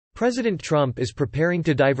President Trump is preparing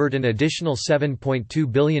to divert an additional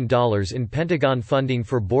 $7.2 billion in Pentagon funding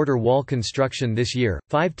for border wall construction this year,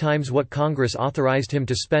 5 times what Congress authorized him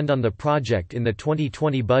to spend on the project in the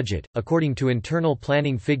 2020 budget, according to internal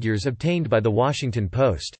planning figures obtained by The Washington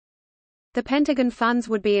Post. The Pentagon funds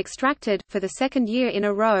would be extracted, for the second year in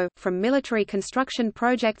a row, from military construction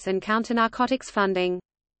projects and counter-narcotics funding.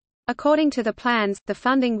 According to the plans, the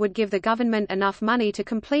funding would give the government enough money to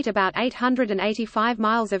complete about 885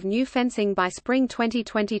 miles of new fencing by spring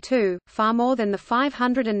 2022, far more than the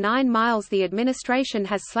 509 miles the administration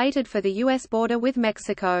has slated for the U.S. border with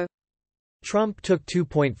Mexico. Trump took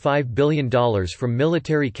 $2.5 billion from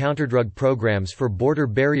military counterdrug programs for border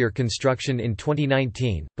barrier construction in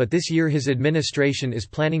 2019, but this year his administration is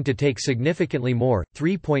planning to take significantly more,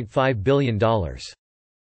 $3.5 billion.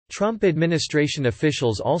 Trump administration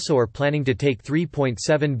officials also are planning to take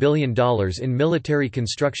 $3.7 billion in military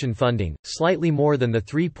construction funding, slightly more than the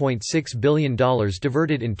 $3.6 billion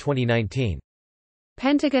diverted in 2019.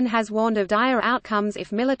 Pentagon has warned of dire outcomes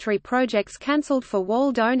if military projects cancelled for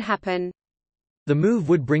wall don't happen. The move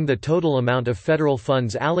would bring the total amount of federal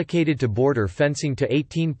funds allocated to border fencing to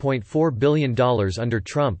 $18.4 billion under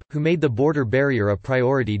Trump, who made the border barrier a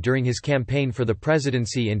priority during his campaign for the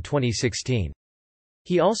presidency in 2016.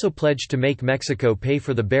 He also pledged to make Mexico pay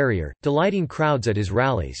for the barrier, delighting crowds at his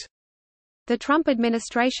rallies. The Trump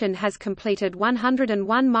administration has completed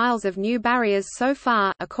 101 miles of new barriers so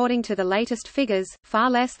far, according to the latest figures, far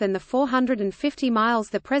less than the 450 miles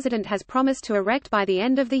the president has promised to erect by the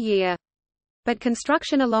end of the year. But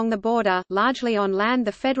construction along the border, largely on land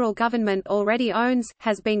the federal government already owns,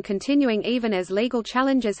 has been continuing even as legal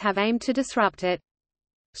challenges have aimed to disrupt it.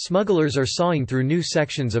 Smugglers are sawing through new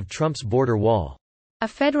sections of Trump's border wall. A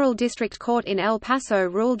federal district court in El Paso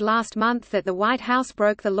ruled last month that the White House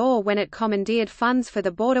broke the law when it commandeered funds for the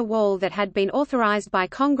border wall that had been authorized by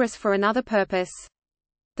Congress for another purpose.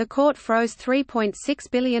 The court froze $3.6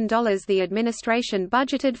 billion the administration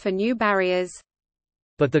budgeted for new barriers.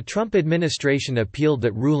 But the Trump administration appealed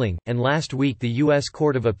that ruling, and last week the U.S.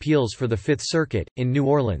 Court of Appeals for the Fifth Circuit, in New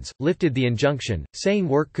Orleans, lifted the injunction, saying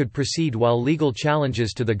work could proceed while legal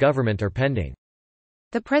challenges to the government are pending.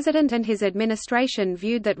 The president and his administration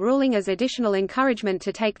viewed that ruling as additional encouragement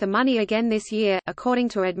to take the money again this year, according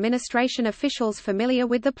to administration officials familiar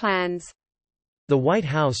with the plans. The White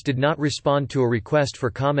House did not respond to a request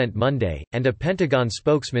for comment Monday, and a Pentagon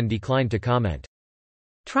spokesman declined to comment.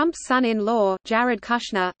 Trump's son-in-law, Jared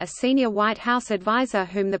Kushner, a senior White House advisor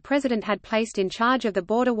whom the president had placed in charge of the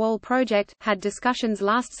border wall project, had discussions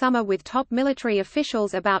last summer with top military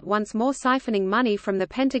officials about once more siphoning money from the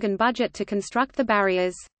Pentagon budget to construct the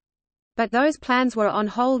barriers. But those plans were on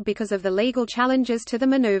hold because of the legal challenges to the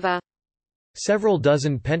maneuver. Several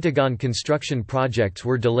dozen Pentagon construction projects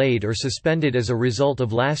were delayed or suspended as a result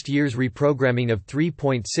of last year's reprogramming of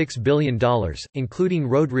 $3.6 billion, including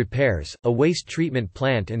road repairs, a waste treatment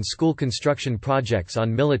plant and school construction projects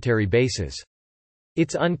on military bases.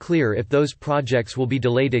 It's unclear if those projects will be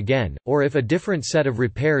delayed again, or if a different set of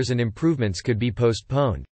repairs and improvements could be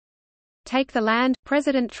postponed. Take the land.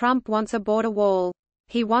 President Trump wants a border wall.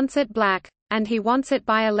 He wants it black. And he wants it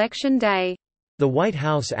by Election Day. The White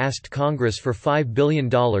House asked Congress for $5 billion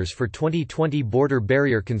for 2020 border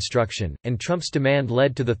barrier construction, and Trump's demand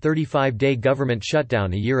led to the 35-day government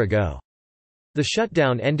shutdown a year ago. The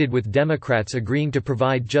shutdown ended with Democrats agreeing to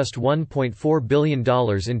provide just $1.4 billion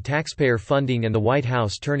in taxpayer funding and the White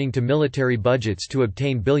House turning to military budgets to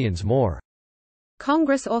obtain billions more.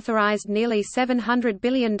 Congress authorized nearly $700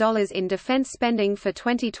 billion in defense spending for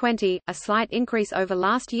 2020, a slight increase over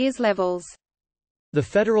last year's levels. The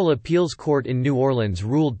Federal Appeals Court in New Orleans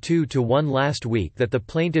ruled 2-1 last week that the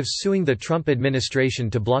plaintiffs suing the Trump administration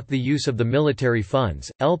to block the use of the military funds,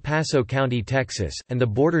 El Paso County, Texas, and the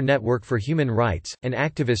Border Network for Human Rights, an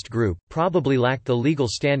activist group, probably lacked the legal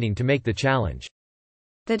standing to make the challenge.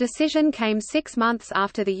 The decision came 6 months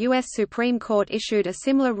after the U.S. Supreme Court issued a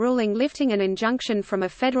similar ruling lifting an injunction from a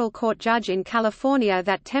federal court judge in California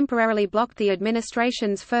that temporarily blocked the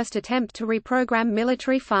administration's first attempt to reprogram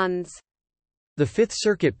military funds. The Fifth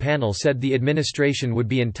Circuit panel said the administration would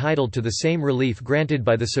be entitled to the same relief granted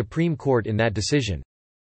by the Supreme Court in that decision.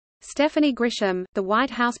 Stephanie Grisham, the White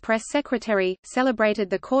House press secretary, celebrated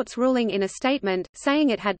the court's ruling in a statement, saying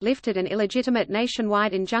it had lifted an illegitimate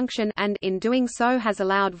nationwide injunction and, in doing so, has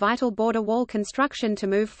allowed vital border wall construction to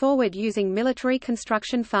move forward using military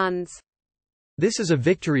construction funds. This is a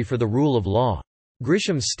victory for the rule of law.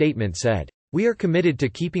 Grisham's statement said, "We are committed to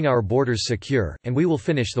keeping our borders secure, and we will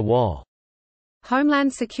finish the wall."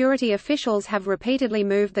 Homeland Security officials have repeatedly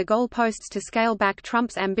moved the goalposts to scale back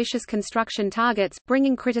Trump's ambitious construction targets,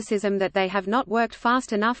 bringing criticism that they have not worked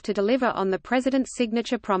fast enough to deliver on the president's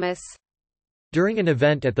signature promise. During an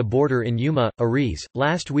event at the border in Yuma, Arizona,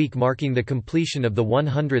 last week marking the completion of the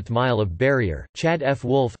 100th mile of barrier, Chad F.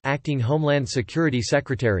 Wolf, acting Homeland Security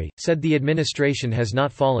Secretary, said the administration has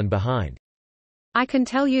not fallen behind. I can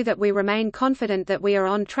tell you that we remain confident that we are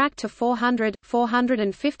on track to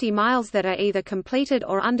 450 miles that are either completed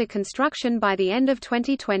or under construction by the end of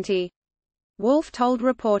 2020. Wolf told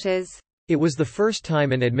reporters. It was the first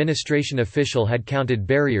time an administration official had counted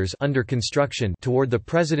barriers under construction toward the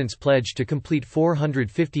president's pledge to complete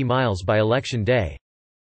 450 miles by Election Day.